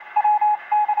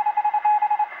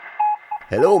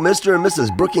Hello, Mr. and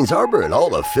Mrs. Brookings Harbor and all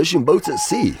the fishing boats at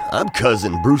sea. I'm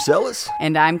Cousin Bruce Ellis.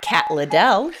 And I'm Kat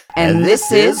Liddell. And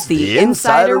this is the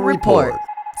Insider Report.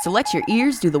 So let your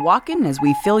ears do the walking as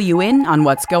we fill you in on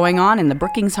what's going on in the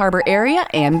Brookings Harbor area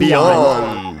and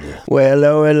beyond. Well,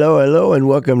 hello, and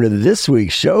welcome to this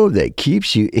week's show that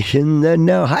keeps you in the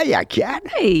know. Hiya, Kat.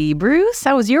 Hey, Bruce.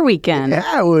 How was your weekend?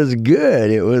 Yeah, it was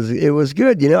good. It was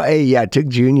good. I took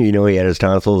Junior. He had his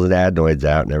tonsils and adenoids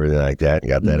out and everything like that.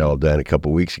 Got that all done a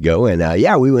couple weeks ago. And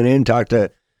we went in and talked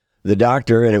to the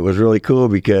doctor, and it was really cool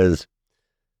because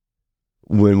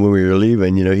when we were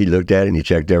leaving, he looked at it and he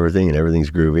checked everything, and everything's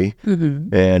groovy.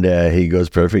 Mm-hmm. And he goes,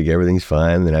 perfect, everything's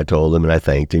fine. Then I told him and I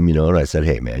thanked him, and I said,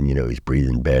 hey, man, he's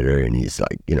breathing better and he's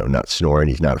like, not snoring.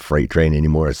 He's not a freight train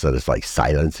anymore. So there's like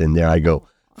silence in there. I go,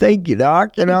 thank you,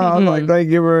 Doc. I'm like, thank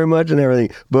you very much and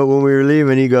everything. But when we were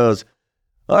leaving, he goes,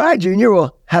 all right, Junior,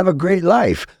 well, have a great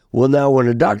life. Well, now when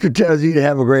a doctor tells you to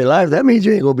have a great life, that means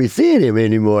you ain't gonna be seeing him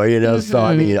anymore, So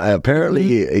I mean,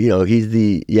 apparently,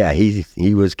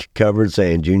 he was covered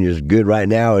saying Junior's good right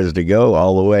now is to go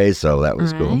all the way, so that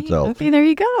was cool. So okay, there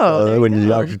you go. When the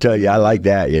doctor tell you, I like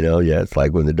that, it's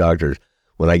like when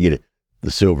I get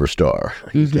the silver star.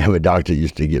 I used to have a doctor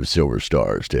used to give silver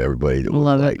stars to everybody that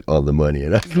was like on the money,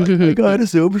 and I was like, I got a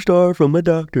silver star from my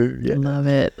doctor. Yeah. Love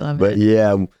it. But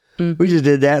yeah. We just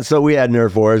did that. So we had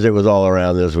Nerf Wars. It was all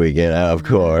around this weekend, of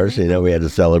course. We had to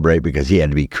celebrate because he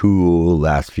had to be cool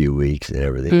last few weeks and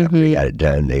everything. After he got it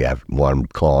done, they wanted him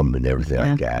calm and everything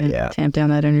like that. Yeah. Tamp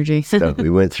down that energy. So we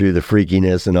went through the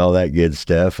freakiness and all that good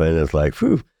stuff. And it's like,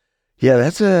 whew. Yeah,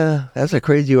 that's a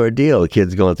crazy ordeal. The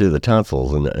kids going through the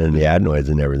tonsils and the adenoids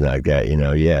and everything like that.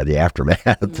 The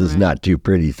aftermath is not too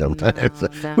pretty sometimes.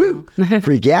 No. Woo,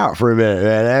 freak out for a minute,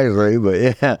 man, actually.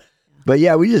 But yeah. But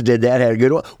yeah, we just did that. Had a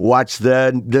good one. Watch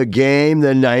the game.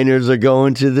 The Niners are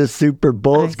going to the Super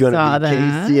Bowl. It's going to be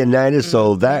Casey and Niners.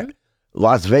 So that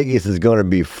Las Vegas is going to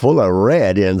be full of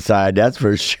red inside. That's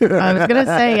for sure. I was going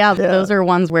to say, those are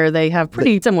ones where they have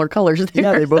pretty similar colors there.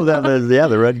 Yeah, they both have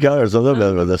the red colors.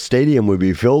 So the stadium would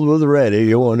be filled with red.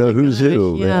 You won't know who's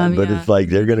who. Man. But it's like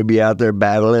they're going to be out there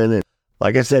battling. And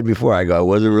like I said before, it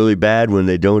wasn't really bad when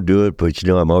they don't do it. But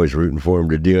I'm always rooting for them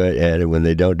to do it. And when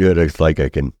they don't do it, it's like I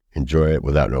can enjoy it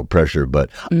without no pressure, but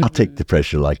I'll take the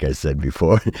pressure, like I said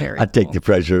before. I take the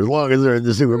pressure as long as they're in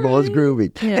the Super Bowl. It's groovy.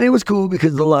 Yeah. And it was cool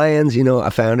because the Lions, I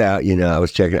found out, I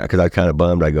was checking out because I kind of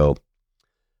bummed.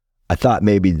 I thought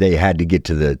maybe they had to get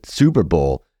to the Super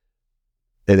Bowl.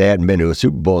 They hadn't been to a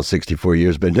Super Bowl in 64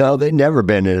 years, but no, they'd never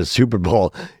been in a Super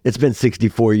Bowl. It's been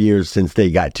 64 years since they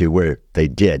got to where they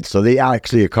did. So they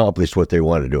actually accomplished what they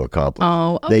wanted to accomplish.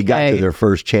 Oh, okay. They got to their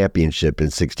first championship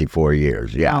in 64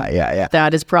 years. Yeah.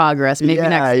 That is progress. Maybe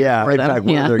next year. In fact,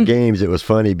 one of their games, it was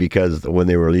funny because when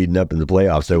they were leading up in the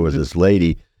playoffs, there was this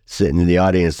lady sitting in the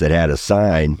audience that had a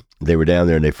sign. They were down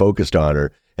there and they focused on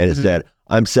her, and it said,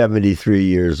 I'm 73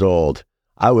 years old.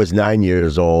 I was 9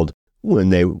 years old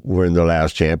when they were in their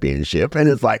last championship. And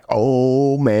it's like,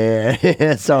 oh, man.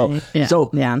 So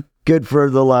good for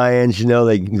the Lions.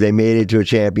 They made it to a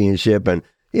championship. And,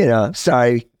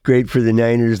 sorry, great for the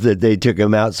Niners that they took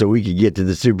them out so we could get to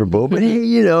the Super Bowl. But,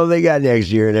 hey, they got next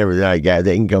year and everything like that.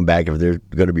 They can come back if they're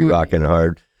going to be rocking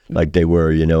hard like they were,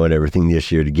 and everything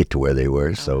this year to get to where they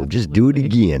were. So just do it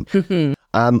again.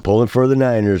 I'm pulling for the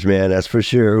Niners, man. That's for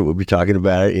sure. We'll be talking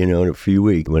about it, in a few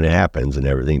weeks when it happens and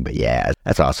everything. But yeah,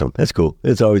 that's awesome. That's cool.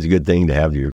 It's always a good thing to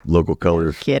have your local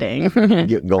colors. Kidding.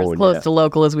 Get going. As close to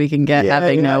local as we can get,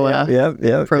 having no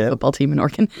pro football team in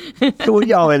Oregon. So what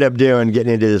y'all end up doing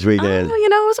getting into this weekend?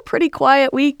 It was a pretty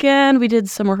quiet weekend. We did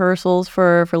some rehearsals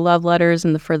for Love Letters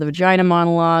and For the Vagina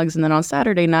monologues. And then on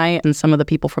Saturday night, and some of the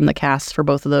people from the cast for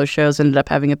both of those shows ended up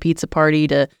having a pizza party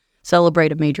to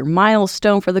celebrate a major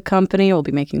milestone for the company. We'll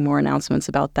be making more announcements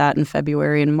about that in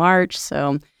February and March.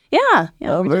 So,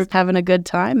 we're just having a good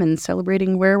time and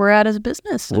celebrating where we're at as a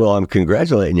business. So. Well, I'm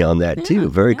congratulating you on that, too.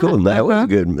 Very cool. That was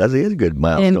good. That is a good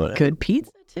milestone. And good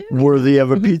pizza, too. Worthy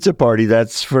of a pizza party,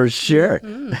 that's for sure.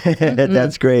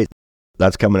 That's great.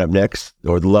 That's coming up next,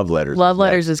 or the Love Letters. Love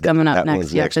Letters is coming up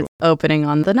next. Yeah, it's opening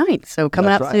on the 9th, so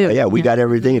coming up soon. Yeah, we got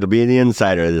everything. It'll be in the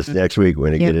Insider this next week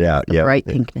when we get it out. The bright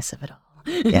pinkness of it all.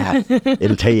 Yeah,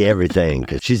 it'll tell you everything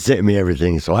because she sent me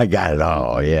everything, so I got it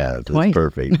all. Yeah, that's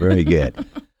perfect. Very good.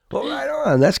 Well, right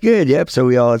on. That's good. Yep. So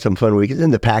we all had some fun weekends.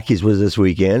 And the Packies was this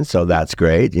weekend, so that's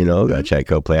great.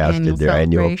 Chatco Playhouse did their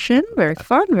annual. Very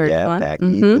fun. Very fun.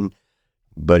 Packies. And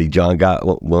Buddy John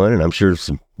got one, and I'm sure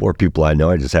some more people I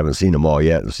know. I just haven't seen them all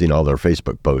yet. I've seen all their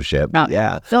Facebook posts yet.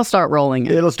 Yeah. They'll start rolling.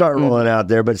 It'll start rolling out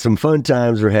there, but some fun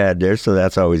times were had there, so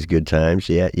that's always good times.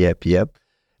 Yeah, yep.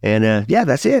 And yeah,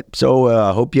 that's it. So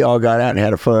I hope you all got out and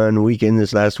had a fun weekend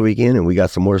this last weekend, and we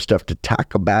got some more stuff to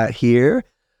talk about here.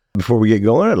 Before we get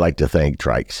going, I'd like to thank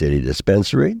Trike City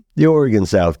Dispensary, the Oregon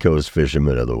South Coast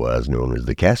Fishermen, otherwise known as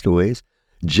the Castaways,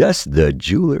 Just the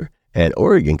Jeweler, and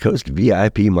Oregon Coast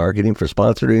VIP Marketing for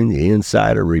sponsoring the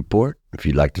Insider Report. If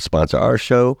you'd like to sponsor our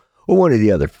show or one of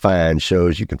the other fine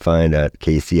shows you can find at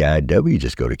KCIW,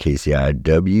 just go to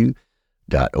KCIW.org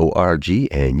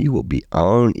and you will be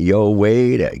on your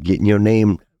way to getting your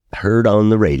name heard on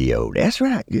the radio. That's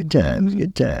right. Good times,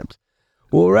 good times.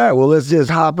 All right, well, let's just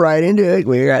hop right into it.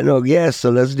 We got no guests,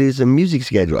 so let's do some music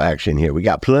schedule action here. We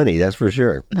got plenty, that's for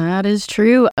sure. That is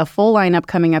true. A full lineup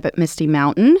coming up at Misty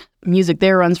Mountain. Music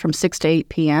there runs from 6 to 8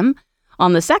 p.m.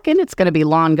 On the 2nd, it's going to be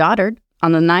Lon Goddard.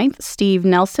 On the 9th, Steve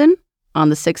Nelson. On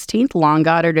the 16th, Lon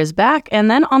Goddard is back.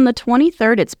 And then on the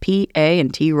 23rd, it's P.A.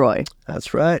 and T-Roy.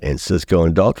 That's right. And Cisco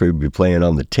and Daltrey will be playing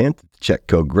on the 10th at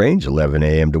Chetco Grange, 11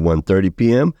 a.m. to 1:30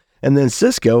 p.m. And then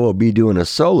Cisco will be doing a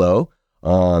solo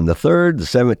on the 3rd, the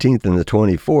 17th, and the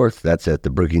 24th. That's at the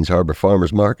Brookings Harbor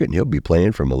Farmers Market, and he'll be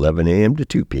playing from 11 a.m. to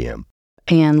 2 p.m.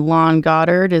 And Lon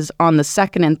Goddard is on the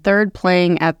 2nd and 3rd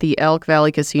playing at the Elk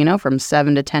Valley Casino from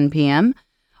 7 to 10 p.m.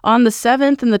 On the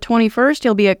 7th and the 21st,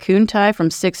 he'll be at Kuntai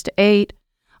from 6 to 8.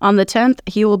 On the 10th,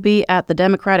 he will be at the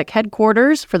Democratic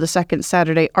Headquarters for the second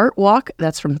Saturday Art Walk.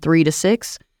 That's from 3 to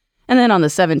 6. And then on the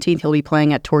 17th, he'll be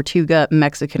playing at Tortuga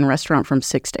Mexican Restaurant from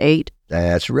 6 to 8.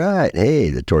 That's right. Hey,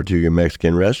 the Tortuga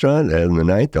Mexican Restaurant. And on the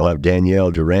 9th, they'll have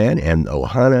Danielle Duran and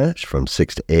Ohana from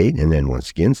 6 to 8. And then once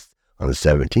again, on the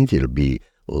 17th, it'll be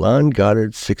Lon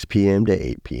Goddard, 6 p.m. to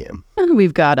 8 p.m. And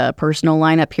we've got a personal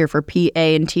lineup here for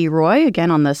P.A. and T-Roy. Again,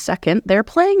 on the 2nd, they're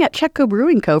playing at Chetco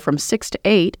Brewing Co. from 6 to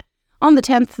 8. On the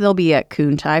 10th, they'll be at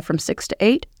Kuntai from 6 to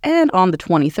 8. And on the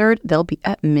 23rd, they'll be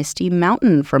at Misty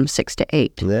Mountain from 6 to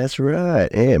 8. That's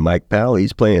right. And Mike Powell,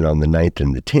 he's playing on the 9th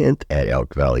and the 10th at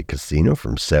Elk Valley Casino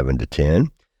from 7 to 10.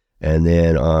 And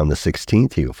then on the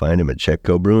 16th, you'll find him at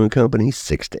Chetco Brewing Company,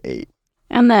 6 to 8.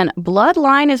 And then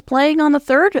Bloodline is playing on the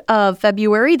 3rd of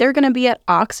February. They're going to be at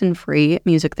Oxenfree.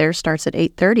 Music there starts at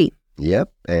 8:30.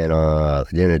 Yep. And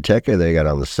then at Checa, they got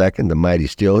on the 2nd, the Mighty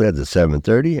Steelheads at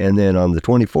 7:30. And then on the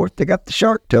 24th, they got the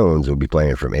Shark Tones will be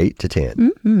playing from 8 to 10.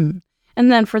 Mm-hmm.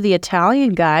 And then for the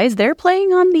Italian guys, they're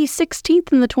playing on the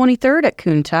 16th and the 23rd at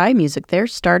Kuntai. Music there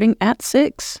starting at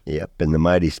 6. Yep. And the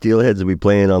Mighty Steelheads will be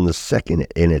playing on the 2nd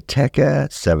in Ateca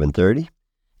at 7:30.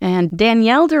 And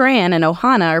Danielle Duran and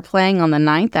Ohana are playing on the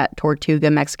 9th at Tortuga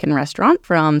Mexican Restaurant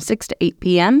from 6 to 8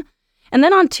 p.m. And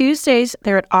then on Tuesdays,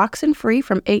 they're at Oxenfree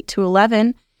from 8 to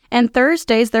 11. And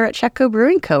Thursdays, they're at Chetco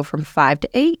Brewing Co. from 5 to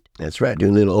 8. That's right.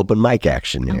 Doing a little open mic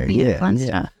action there. Fun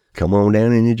stuff. Come on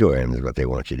down and enjoy them is what they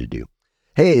want you to do.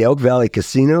 Hey, Elk Valley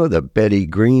Casino, the Betty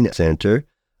Green Center.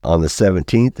 On the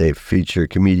 17th, they feature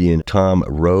comedian Tom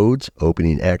Rhodes,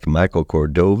 opening act Michael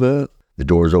Cordova. The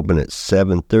doors open at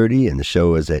 7:30 and the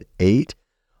show is at 8.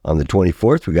 On the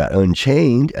 24th, we got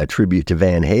Unchained, a tribute to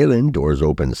Van Halen. Doors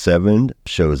open at 7,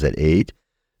 shows at 8.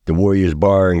 The Warriors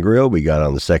Bar and Grill, we got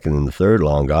on the 2nd and the 3rd,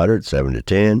 Lon Goddard, 7 to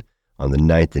 10. On the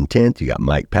 9th and 10th, you got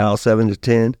Mike Powell, 7 to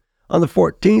 10. On the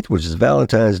 14th, which is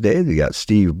Valentine's Day, we got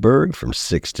Steve Berg from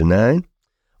 6 to 9.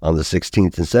 On the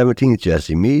 16th and 17th,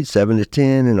 Jesse Mead, 7 to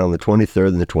 10. And on the 23rd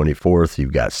and the 24th,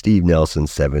 you've got Steve Nelson,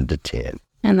 7 to 10.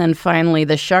 And then finally,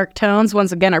 the Shark Tones,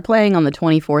 once again, are playing on the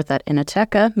 24th at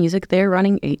Inateca. Music there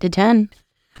running 8 to 10.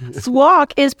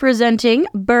 SWAC is presenting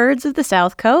Birds of the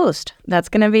South Coast. That's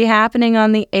going to be happening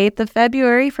on the 8th of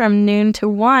February from noon to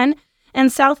 1.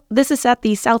 And this is at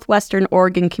the Southwestern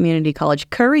Oregon Community College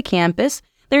Curry campus.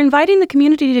 They're inviting the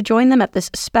community to join them at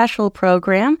this special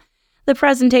program. The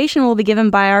presentation will be given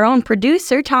by our own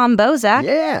producer, Tom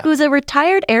Bozak, who's a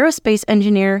retired aerospace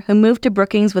engineer who moved to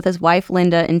Brookings with his wife,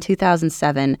 Linda, in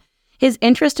 2007. His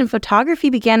interest in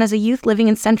photography began as a youth living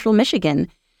in central Michigan.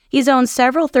 He's owned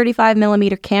several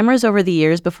 35mm cameras over the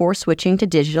years before switching to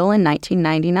digital in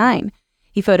 1999.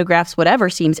 He photographs whatever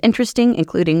seems interesting,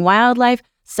 including wildlife,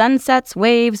 sunsets,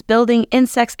 waves, building,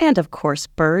 insects, and, of course,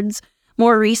 birds.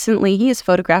 More recently, he has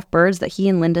photographed birds that he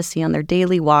and Linda see on their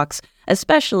daily walks,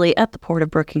 especially at the Port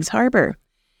of Brookings Harbor.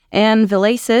 Ann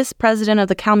Villasis, president of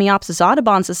the Kalmiopsis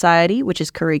Audubon Society, which is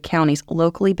Curry County's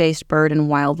locally based bird and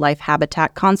wildlife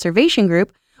habitat conservation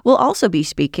group, will also be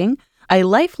speaking. A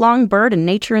lifelong bird and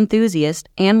nature enthusiast,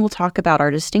 Ann will talk about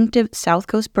our distinctive South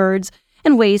Coast birds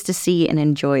and ways to see and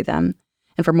enjoy them.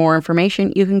 And for more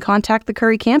information, you can contact the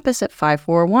Curry campus at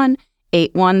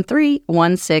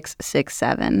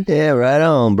 541-813-1667. Yeah, right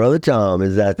on. Brother Tom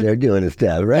is out there doing his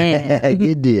stuff, right? Yeah.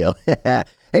 Good deal.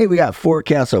 Hey, we got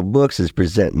Forecastle Books is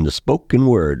presenting the Spoken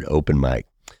Word open mic.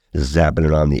 This is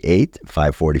happening on the 8th,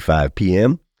 5:45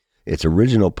 p.m. It's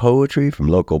original poetry from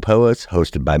local poets,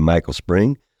 hosted by Michael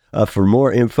Spring. For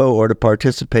more info or to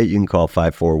participate, you can call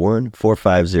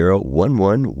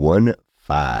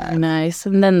 541-450-1115. Nice.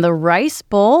 And then the Rice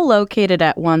Bowl, located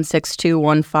at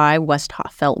 16215 West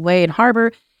Hoffelt Way in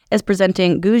Harbor, is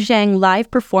presenting Guzheng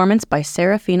live performance by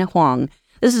Serafina Huang.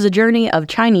 This is a journey of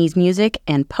Chinese music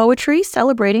and poetry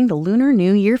celebrating the Lunar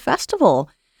New Year Festival.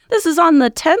 This is on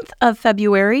the 10th of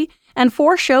February, and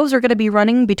 4 shows are going to be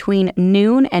running between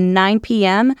noon and 9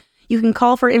 p.m. You can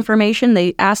call for information.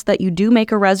 They ask that you do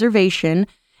make a reservation,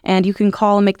 and you can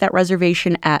call and make that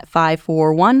reservation at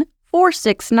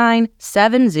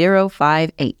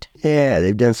 541-469-7058. Yeah,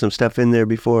 they've done some stuff in there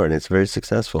before, and it's very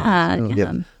successful.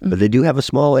 But they do have a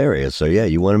small area, so yeah,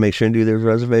 you want to make sure and do their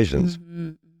reservations.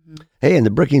 Hey, and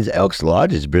the Brookings Elks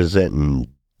Lodge is presenting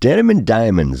Denim and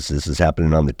Diamonds. This is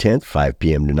happening on the 10th, 5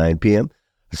 p.m. to 9 p.m.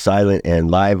 A silent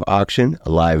and live auction, a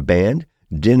live band,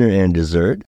 dinner and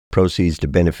dessert. Proceeds to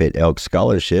benefit Elks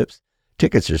scholarships.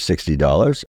 Tickets are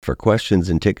 $60. For questions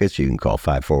and tickets, you can call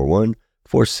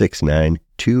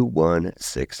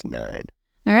 541-469-2169.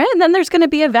 All right, and then there's going to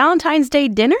be a Valentine's Day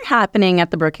dinner happening at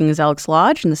the Brookings Elks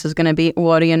Lodge, and this is going to be,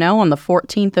 what do you know, on the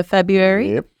 14th of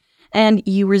February. Yep. And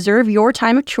you reserve your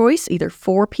time of choice, either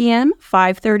 4 p.m.,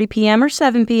 5:30 p.m., or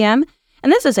 7 p.m.,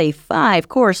 and this is a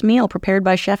 5-course meal prepared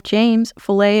by Chef James.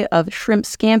 Filet of shrimp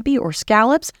scampi or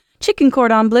scallops, chicken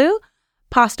cordon bleu,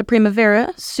 pasta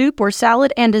primavera, soup or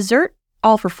salad, and dessert,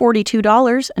 all for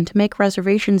 $42. And to make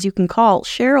reservations, you can call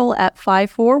Cheryl at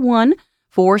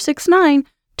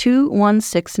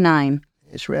 541-469-2169.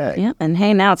 That's right. Yeah, and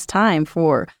hey, now it's time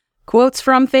for Quotes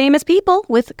from Famous People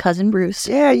with Cousin Bruce.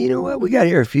 Yeah, you know what? We got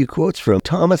here a few quotes from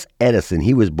Thomas Edison.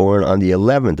 He was born on the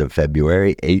 11th of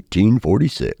February,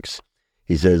 1846.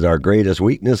 He says, "Our greatest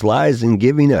weakness lies in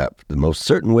giving up. The most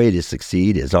certain way to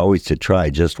succeed is always to try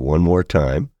just one more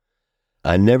time.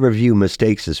 I never view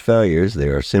mistakes as failures. They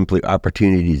are simply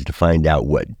opportunities to find out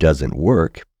what doesn't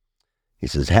work." He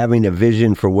says, "Having a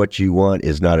vision for what you want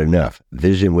is not enough.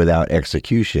 Vision without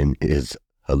execution is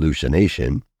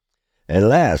hallucination." And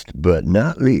last but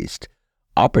not least,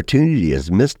 opportunity is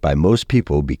missed by most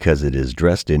people because it is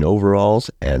dressed in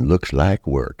overalls and looks like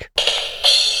work.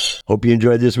 Hope you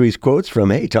enjoyed this week's quotes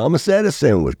from, Thomas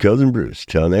Edison with Cousin Bruce.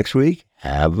 Till next week,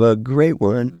 have a great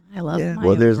one. I love my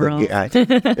Well, there's overalls.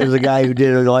 there's a guy who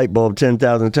did a light bulb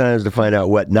 10,000 times to find out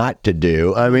what not to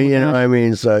do. I mean,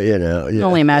 so. I can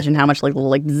only imagine how much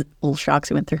little shocks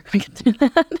he went through.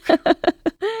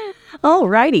 All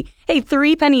righty. Hey,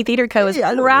 Three Penny Theater Co. is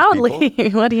proudly,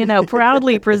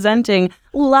 proudly presenting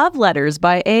Love Letters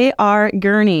by A.R.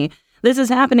 Gurney. This is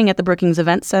happening at the Brookings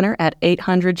Event Center at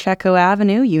 800 Checo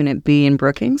Avenue, Unit B in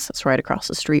Brookings. That's right across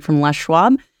the street from Les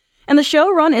Schwab. And the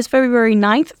show run is February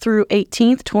 9th through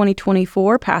 18th,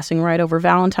 2024, passing right over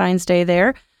Valentine's Day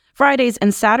there. Fridays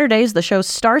and Saturdays, the show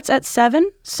starts at 7,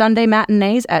 Sunday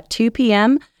matinees at 2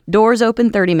 p.m., doors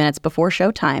open 30 minutes before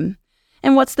showtime.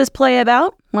 And what's this play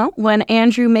about? Well, when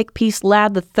Andrew Makepeace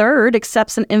Ladd III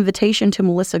accepts an invitation to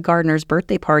Melissa Gardner's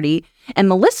birthday party, and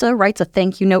Melissa writes a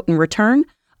thank you note in return,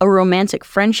 a romantic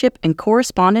friendship and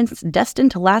correspondence destined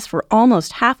to last for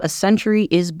almost half a century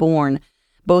is born.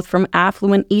 Both from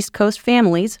affluent East Coast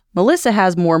families, Melissa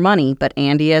has more money, but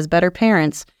Andy has better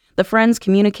parents. The friends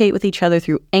communicate with each other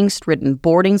through angst-ridden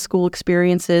boarding school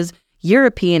experiences,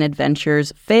 European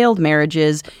adventures, failed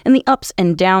marriages, and the ups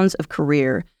and downs of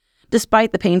career.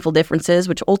 Despite the painful differences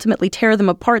which ultimately tear them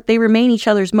apart, they remain each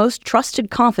other's most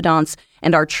trusted confidants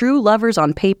and are true lovers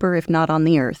on paper, if not on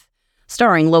the earth.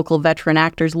 Starring local veteran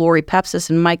actors Lori Pepsis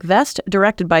and Mike Vest,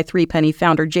 directed by Three Penny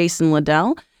founder Jason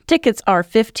Liddell. Tickets are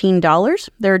 $15.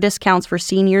 There are discounts for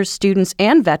seniors, students,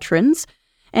 and veterans.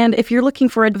 And if you're looking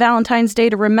for a Valentine's Day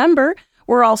to remember,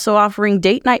 we're also offering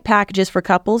date night packages for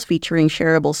couples featuring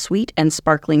shareable sweet and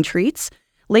sparkling treats.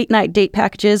 Late night date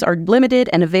packages are limited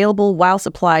and available while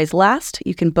supplies last.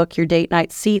 You can book your date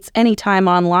night seats anytime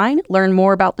online. Learn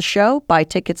more about the show, buy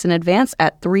tickets in advance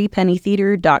at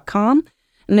threepennytheater.com.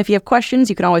 And if you have questions,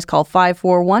 you can always call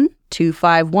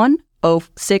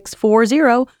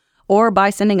 541-251-0640 or by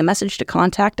sending a message to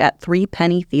contact at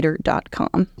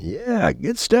threepennytheater.com. Yeah,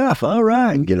 good stuff. All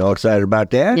right. Getting all excited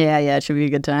about that? Yeah, it should be a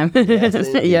good time. Yes,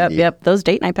 Yep. Those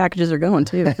date night packages are going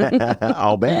too.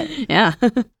 I'll bet. Yeah.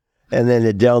 And then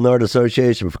the Del Norte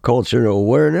Association for Cultural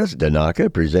Awareness,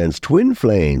 DANACA, presents Twin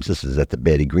Flames. This is at the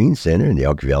Betty Green Center in the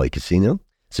Elk Valley Casino.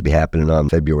 This will be happening on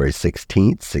February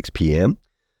 16th, 6 p.m.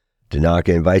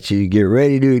 DANACA invites you to get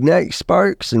ready to ignite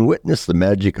sparks and witness the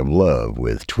magic of love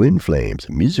with Twin Flames,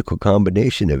 a musical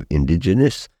combination of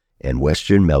indigenous and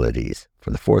Western melodies.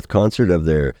 For the fourth concert of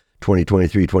their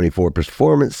 2023-24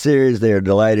 performance series, they are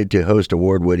delighted to host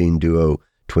award-winning duo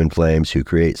Twin Flames, who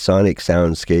create sonic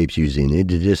soundscapes using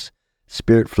indigenous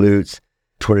spirit flutes,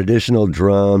 traditional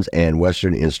drums, and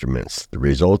Western instruments. The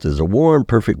result is a warm,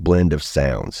 perfect blend of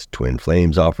sounds. Twin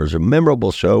Flames offers a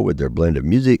memorable show with their blend of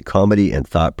music, comedy, and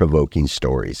thought-provoking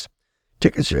stories.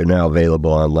 Tickets are now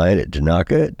available online at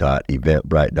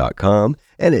Tanaka.eventbrite.com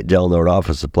and at Del Norte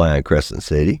Office Supply in Crescent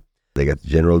City. They got the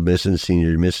general admissions,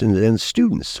 senior admissions, and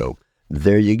students. So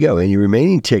there you go. Any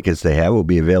remaining tickets they have will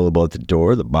be available at the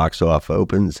door. The box office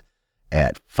opens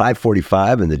at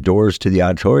 5:45, and the doors to the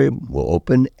auditorium will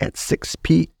open at 6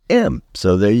 p.m.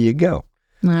 So there you go.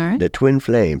 All right. The Twin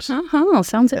Flames.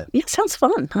 Sounds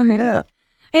fun. All right. Yeah.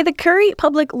 Hey, the Curry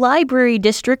Public Library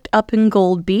District up in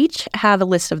Gold Beach have a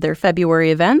list of their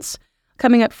February events.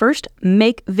 Coming up first,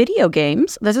 Make Video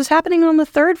Games. This is happening on the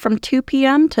 3rd from 2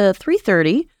 p.m. to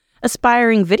 3:30.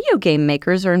 Aspiring video game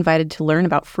makers are invited to learn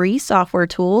about free software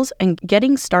tools and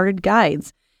getting started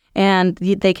guides. And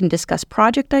they can discuss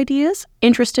project ideas.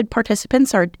 Interested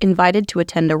participants are invited to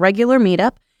attend a regular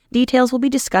meetup. Details will be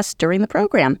discussed during the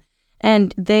program.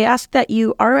 And they ask that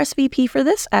you RSVP for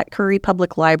this at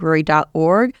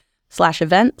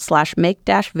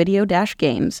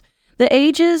currypubliclibrary.org/event/make-video-games. The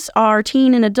ages are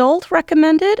teen and adult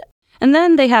recommended. And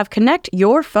then they have Connect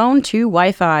Your Phone to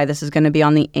Wi-Fi. This is going to be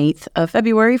on the 8th of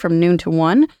February from noon to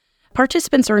 1.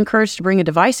 Participants are encouraged to bring a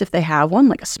device if they have one,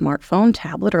 like a smartphone,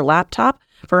 tablet, or laptop,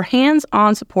 for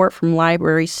hands-on support from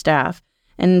library staff.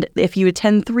 And if you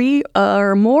attend 3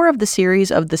 or more of the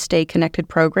series of the Stay Connected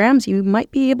programs, you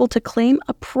might be able to claim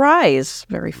a prize.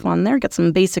 Very fun there. Get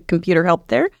some basic computer help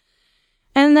there.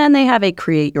 And then they have a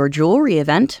Create Your Jewelry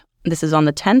event. This is on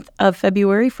the 10th of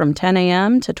February from 10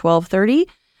 a.m. to 12:30.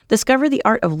 Discover the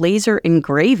art of laser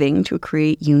engraving to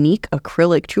create unique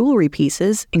acrylic jewelry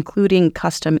pieces, including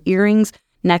custom earrings,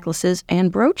 necklaces,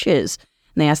 and brooches.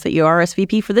 And they ask that you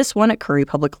RSVP for this one at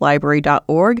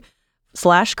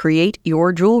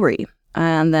currypubliclibrary.org/createyourjewelry.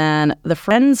 And then the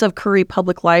Friends of Curry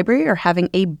Public Library are having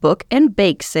a book and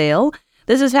bake sale.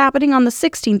 This is happening on the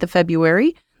 16th of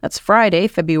February. That's Friday,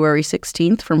 February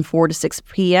 16th from 4 to 6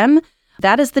 p.m.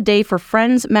 That is the day for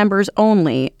Friends members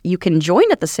only. You can join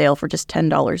at the sale for just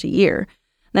 $10 a year.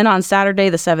 Then on Saturday,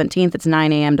 the 17th, it's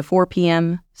 9 a.m. to 4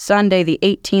 p.m. Sunday, the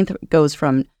 18th, goes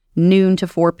from noon to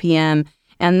 4 p.m.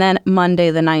 And then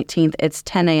Monday, the 19th, it's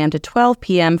 10 a.m. to 12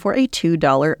 p.m. for a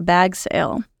 $2 bag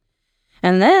sale.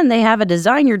 And then they have a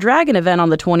Design Your Dragon event on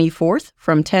the 24th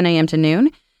from 10 a.m. to noon.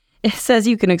 It says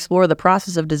you can explore the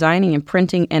process of designing and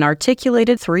printing an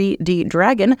articulated 3D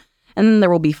dragon. And then there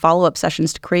will be follow-up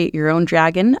sessions to create your own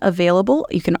dragon available.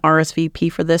 You can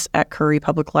RSVP for this at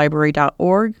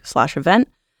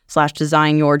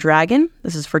currypubliclibrary.org/event/designyourdragon.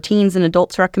 This is for teens and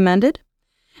adults recommended.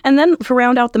 And then to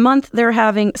round out the month, they're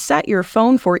having Set Your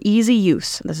Phone for Easy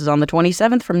Use. This is on the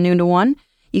 27th from noon to 1.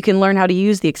 You can learn how to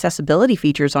use the accessibility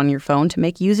features on your phone to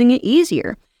make using it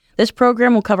easier. This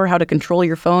program will cover how to control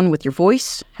your phone with your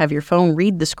voice, have your phone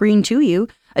read the screen to you,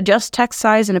 adjust text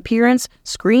size and appearance,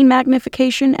 screen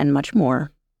magnification, and much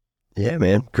more. Yeah,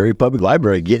 man. Curry Public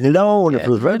Library getting it on. Yeah,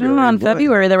 in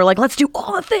February, they were like, let's do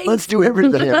all the things. Let's do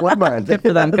everything. One mind. Good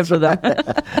for them. Good for them.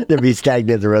 They'll be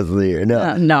stagnant the rest of the year.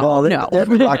 No. They're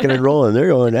rocking and rolling. They're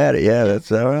going at it. Yeah,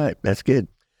 that's all right. That's good.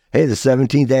 Hey, the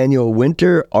 17th Annual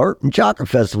Winter Art and Chocolate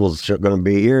Festival is going to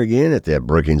be here again at the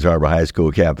Brookings Harbor High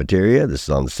School cafeteria. This is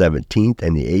on the 17th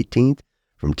and the 18th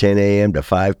from 10 a.m. to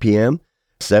 5 p.m.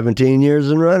 17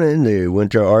 years in running, the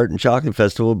Winter Art and Chocolate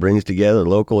Festival brings together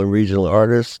local and regional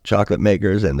artists, chocolate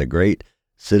makers, and the great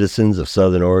citizens of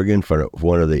Southern Oregon for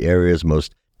one of the area's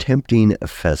most tempting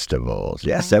festivals.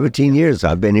 Yeah, 17 years.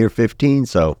 I've been here 15,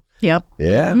 so. Yep.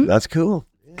 Yeah, That's cool.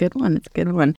 Good one. It's a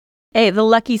good one. Hey, the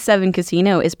Lucky 7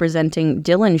 Casino is presenting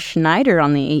Dylan Schneider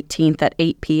on the 18th at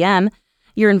 8 p.m.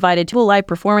 You're invited to a live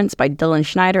performance by Dylan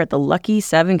Schneider at the Lucky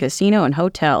 7 Casino and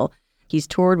Hotel. He's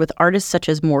toured with artists such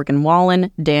as Morgan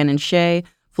Wallen, Dan and Shay,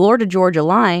 Florida Georgia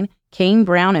Line, Kane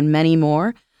Brown, and many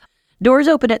more. Doors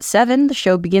open at 7. The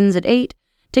show begins at 8.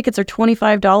 Tickets are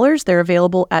 $25. They're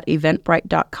available at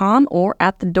eventbrite.com or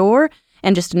at the door.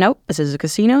 And just a note, this is a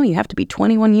casino. You have to be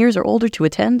 21 years or older to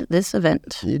attend this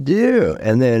event. You do.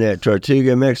 And then at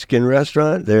Tortuga Mexican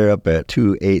Restaurant, they're up at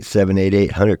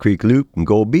 28788 Hunter Creek Loop in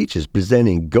Gold Beach, is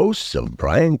presenting Ghosts of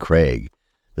Brian Craig.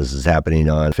 This is happening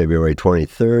on February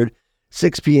 23rd.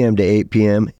 6 p.m. to 8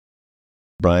 p.m.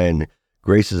 Brian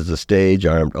graces the stage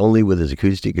armed only with his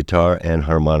acoustic guitar and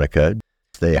harmonica.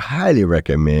 They highly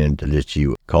recommend that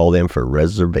you call them for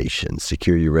reservations.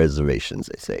 Secure your reservations,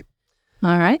 they say.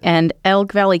 All right. And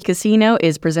Elk Valley Casino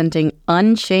is presenting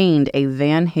Unchained, a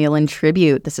Van Halen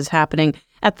tribute. This is happening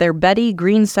at their Betty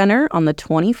Green Center on the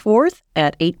 24th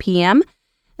at 8 p.m.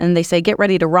 And they say, get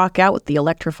ready to rock out with the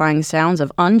electrifying sounds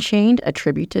of Unchained, a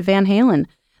tribute to Van Halen.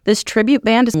 This tribute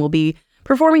band will be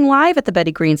performing live at the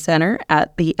Betty Green Center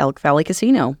at the Elk Valley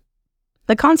Casino.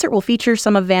 The concert will feature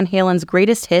some of Van Halen's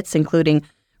greatest hits, including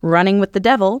Running with the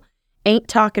Devil, Ain't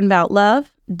Talking About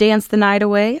Love, Dance the Night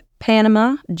Away,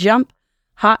 Panama, Jump,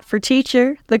 Hot for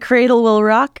Teacher, The Cradle Will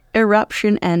Rock,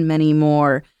 Eruption, and many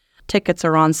more. Tickets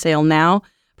are on sale now,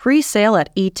 pre-sale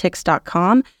at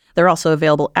etix.com. They're also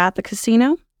available at the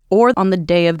casino or on the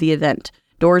day of the event.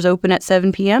 Doors open at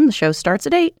 7 p.m. The show starts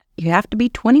at 8. You have to be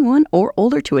 21 or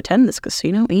older to attend this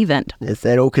casino event. It's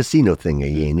that old casino thing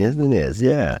again, isn't it?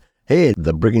 Yeah. Hey,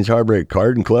 the Brookings Harbor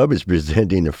Garden Club is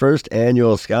presenting the first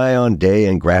annual Scion Day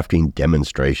and Grafting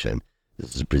Demonstration.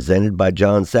 This is presented by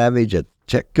John Savage at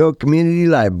Chetco Community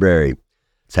Library.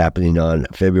 It's happening on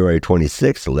February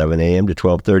 26th, 11 a.m. to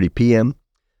 12:30 p.m.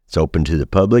 It's open to the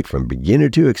public from beginner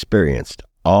to experienced.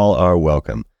 All are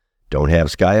welcome. Don't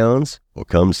have scions? Well,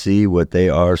 come see what they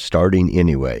are starting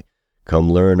anyway.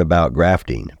 Come learn about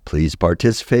grafting. Please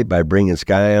participate by bringing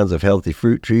scions of healthy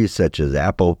fruit trees such as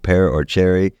apple, pear, or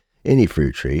cherry, any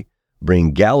fruit tree.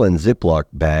 Bring gallon Ziploc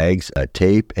bags, a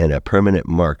tape, and a permanent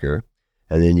marker.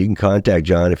 And then you can contact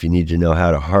John if you need to know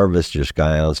how to harvest your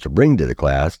scions to bring to the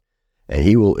class. And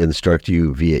he will instruct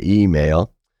you via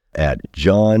email at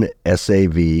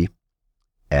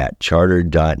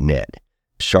johnsav@charter.net.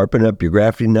 Sharpen up your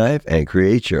grafting knife and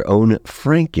create your own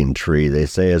Franken-tree, they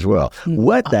say as well.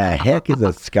 What the heck is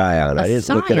a scion? I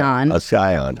didn't look it up. A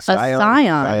scion. A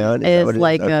scion is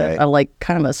like a like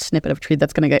kind of a snippet of tree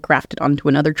that's going to get grafted onto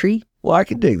another tree. Well, I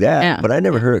can dig that, but I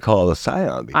never heard it called a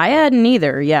scion before. I hadn't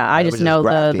either. Yeah, I just know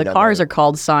the cars are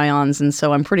called scions, and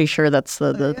so I'm pretty sure that's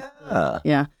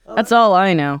yeah. That's all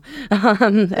I know.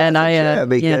 And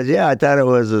I thought it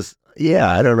was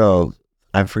I don't know.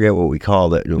 I forget what we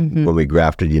called it when we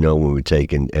grafted, when we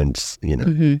take and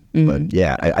But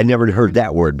yeah, I never heard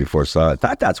that word before, so I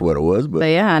thought that's what it was. But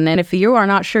yeah, and then if you are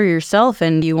not sure yourself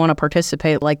and you want to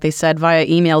participate, like they said, via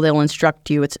email, they'll instruct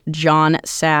you. It's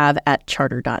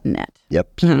johnsav@charter.net.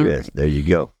 Yep, sure is. There you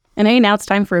go. And hey, now it's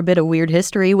time for a bit of weird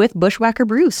history with Bushwhacker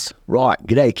Bruce. Right.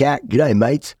 G'day, Cat. G'day,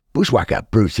 mates. Bushwhacker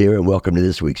Bruce here, and welcome to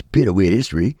this week's bit of weird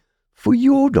history for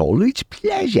your knowledge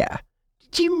pleasure.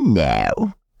 Did you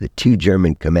know the two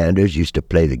German commanders used to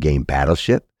play the game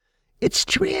Battleship? It's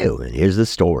true, and here's the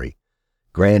story.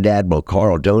 Grand Admiral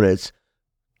Karl Donitz,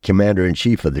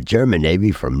 Commander-in-Chief of the German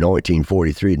Navy from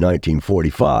 1943 to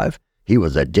 1945, he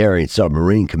was a daring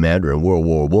submarine commander in World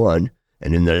War I,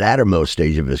 and in the lattermost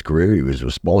stage of his career, he was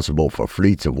responsible for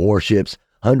fleets of warships,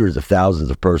 hundreds of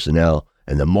thousands of personnel,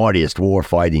 and the mightiest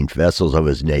war-fighting vessels of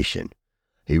his nation.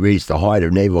 He reached the height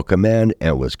of naval command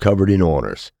and was covered in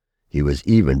honors. He was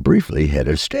even briefly head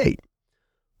of state.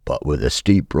 But with a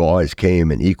steep rise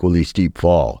came an equally steep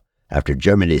fall. After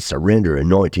Germany's surrender in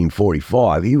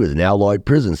 1945, he was in an Allied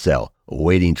prison cell,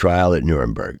 awaiting trial at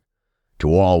Nuremberg.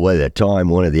 To all at the time,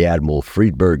 one of the Admiral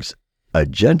Friedberg's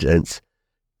adjutants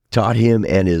taught him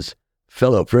and his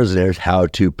fellow prisoners how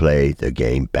to play the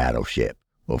game Battleship.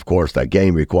 Of course, that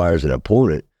game requires an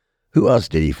opponent. Who else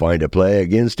did he find to play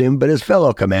against him but his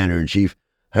fellow Commander-in-Chief,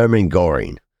 Hermann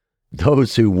Göring?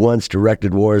 Those who once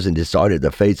directed wars and decided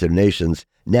the fates of nations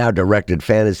now directed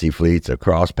fantasy fleets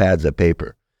across pads of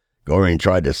paper. Göring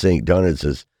tried to sink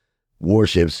Donitz's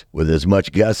warships with as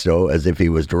much gusto as if he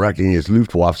was directing his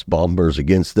Luftwaffe bombers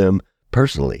against them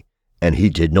personally, and he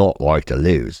did not like to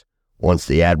lose. Once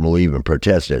the Admiral even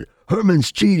protested,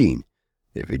 "Hermann's cheating.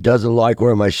 If he doesn't like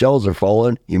where my shells are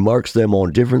falling, he marks them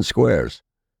on different squares.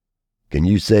 Can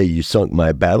you say you sunk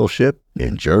my battleship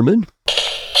in German?"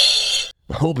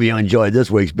 I hope you enjoyed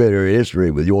this week's bit of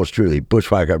history with yours truly,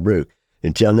 Bushwhacker Bruce.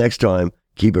 Until next time,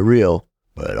 keep it real,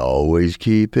 but always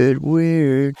keep it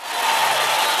weird.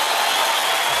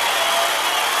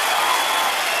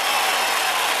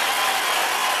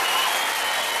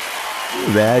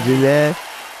 Imagine that.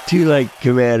 Two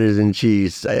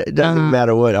commanders-in-chief. It doesn't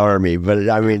matter what army, but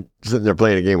I mean, sitting there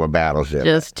playing a game of Battleship.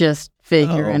 Just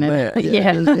figuring it.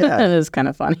 Yeah. It is kind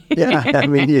of funny. Yeah, I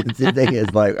mean, the thing is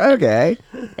okay.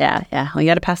 Yeah. Well, you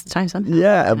got to pass the time somehow.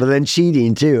 Yeah, but then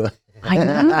cheating too. I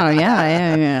know.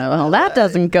 Yeah. Well, that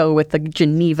doesn't go with the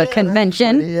Geneva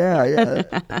Convention. Yeah.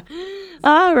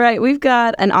 All right, we've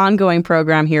got an ongoing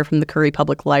program here from the Curry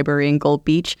Public Library in Gold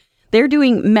Beach. They're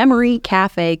doing Memory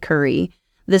Cafe Curry.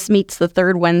 This meets the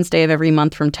third Wednesday of every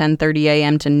month from 10:30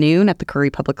 a.m. to noon at the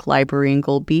Curry Public Library in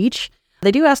Gold Beach.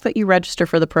 They do ask that you register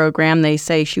for the program. They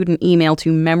say shoot an email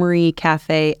to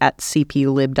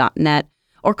memorycafe@cplib.net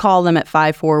or call them at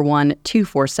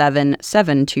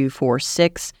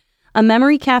 541-247-7246. A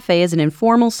memory cafe is an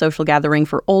informal social gathering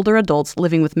for older adults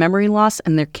living with memory loss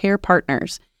and their care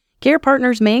partners. Care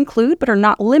partners may include, but are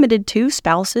not limited to,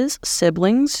 spouses,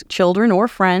 siblings, children, or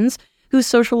friends whose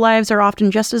social lives are often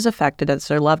just as affected as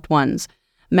their loved ones.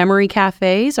 Memory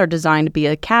cafes are designed to be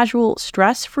a casual,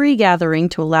 stress-free gathering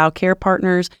to allow care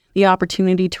partners the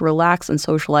opportunity to relax and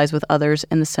socialize with others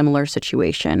in a similar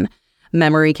situation.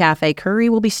 Memory Cafe Curry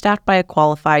will be staffed by a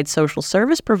qualified social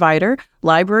service provider,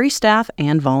 library staff,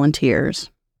 and volunteers.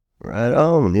 Right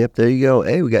on. Yep, there you go.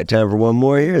 Hey, we got time for one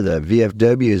more here. The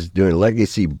VFW is doing a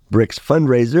Legacy Bricks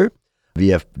fundraiser.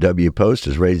 VFW Post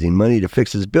is raising money to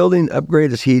fix its building,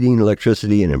 upgrade its heating,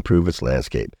 electricity, and improve its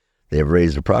landscape. They have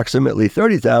raised approximately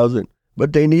 $30,000,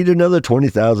 but they need another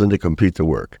 $20,000 to complete the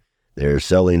work. They're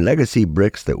selling legacy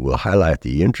bricks that will highlight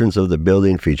the entrance of the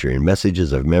building, featuring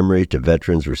messages of memory to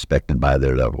veterans respected by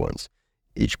their loved ones.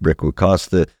 Each brick will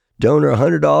cost the donor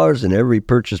 $100, and every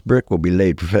purchased brick will be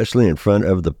laid professionally in front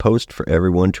of the post for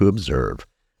everyone to observe.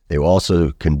 They will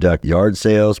also conduct yard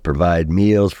sales, provide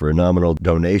meals for a nominal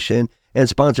donation, and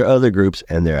sponsor other groups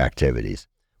and their activities.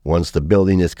 Once the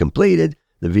building is completed,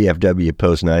 the VFW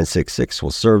Post 966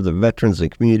 will serve the veterans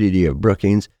and community of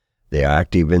Brookings. They are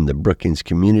active in the Brookings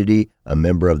community, a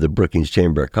member of the Brookings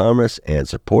Chamber of Commerce, and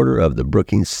supporter of the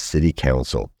Brookings City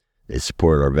Council. They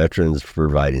support our veterans,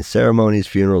 providing ceremonies,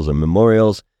 funerals, and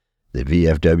memorials. The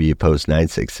VFW Post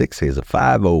 966 is a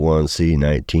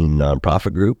 501c19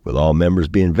 nonprofit group, with all members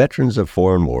being veterans of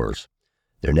foreign wars.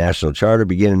 Their national charter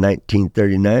began in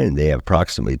 1939, and they have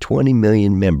approximately 20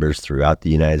 million members throughout the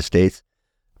United States.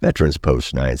 Veterans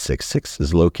Post 966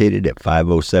 is located at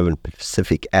 507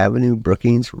 Pacific Avenue,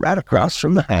 Brookings, right across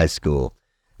from the high school.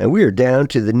 And we are down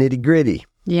to the nitty-gritty.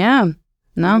 Yeah.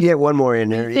 No. Get one more in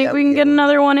there. You think we can get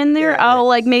another one in there? Yeah,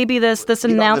 like maybe this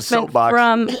announcement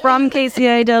from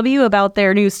KCIW about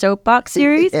their new Soapbox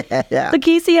series. Yeah. The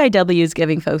KCIW is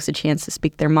giving folks a chance to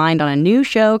speak their mind on a new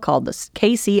show called the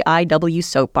KCIW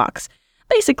Soapbox.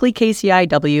 Basically,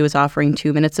 KCIW is offering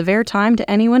 2 minutes of airtime to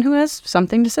anyone who has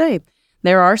something to say.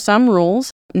 There are some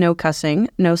rules: no cussing,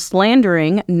 no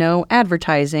slandering, no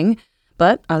advertising.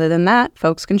 But other than that,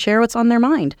 folks can share what's on their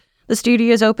mind. The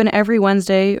studio is open every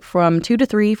Wednesday from 2 to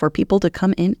 3 for people to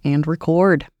come in and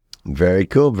record. Very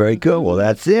cool, very cool. Well,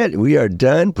 that's it. We are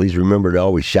done. Please remember to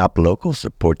always shop local,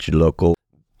 support your local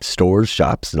stores,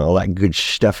 shops, and all that good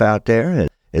stuff out there. And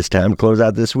it's time to close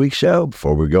out this week's show.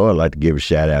 Before we go, I'd like to give a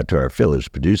shout out to our affiliate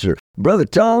producer, Brother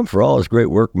Tom, for all his great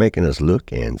work making us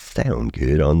look and sound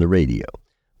good on the radio.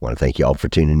 I want to thank you all for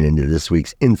tuning into this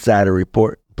week's Insider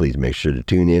Report. Please make sure to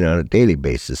tune in on a daily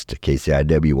basis to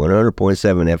KCIW 100.7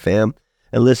 FM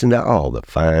and listen to all the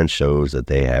fine shows that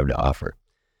they have to offer.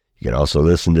 You can also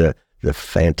listen to the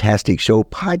Fantastic Show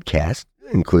podcast,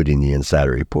 including the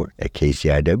Insider Report, at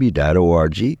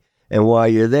kciw.org. And while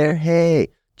you're there, hey,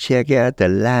 check out the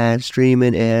live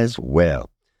streaming as well.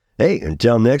 Hey,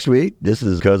 until next week, this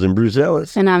is Cousin Bruce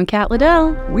Ellis. And I'm Kat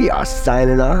Liddell. We are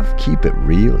signing off. Keep it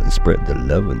real and spread the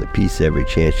love and the peace every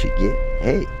chance you get.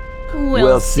 Hey,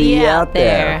 We'll see you out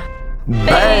there.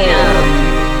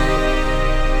 Bam!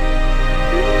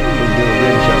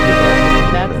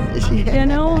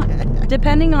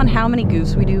 Depending on how many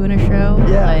goofs we do in a show,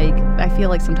 I feel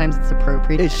like sometimes it's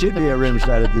appropriate. It should be a rim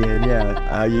shot at the end,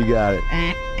 yeah. You got it.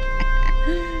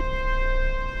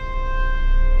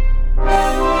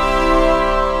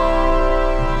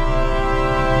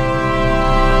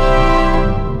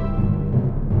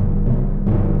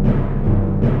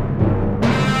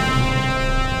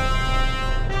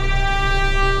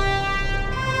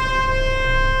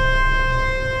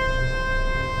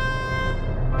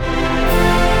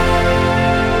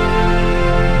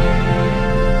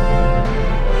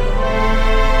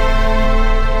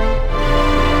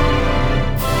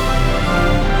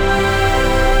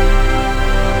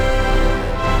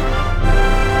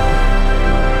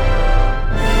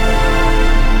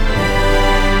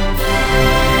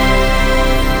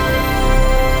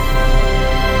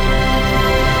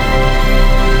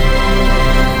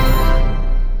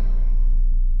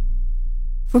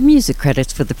 For music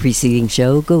credits for the preceding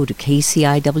show, go to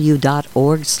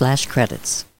kciw.org/credits.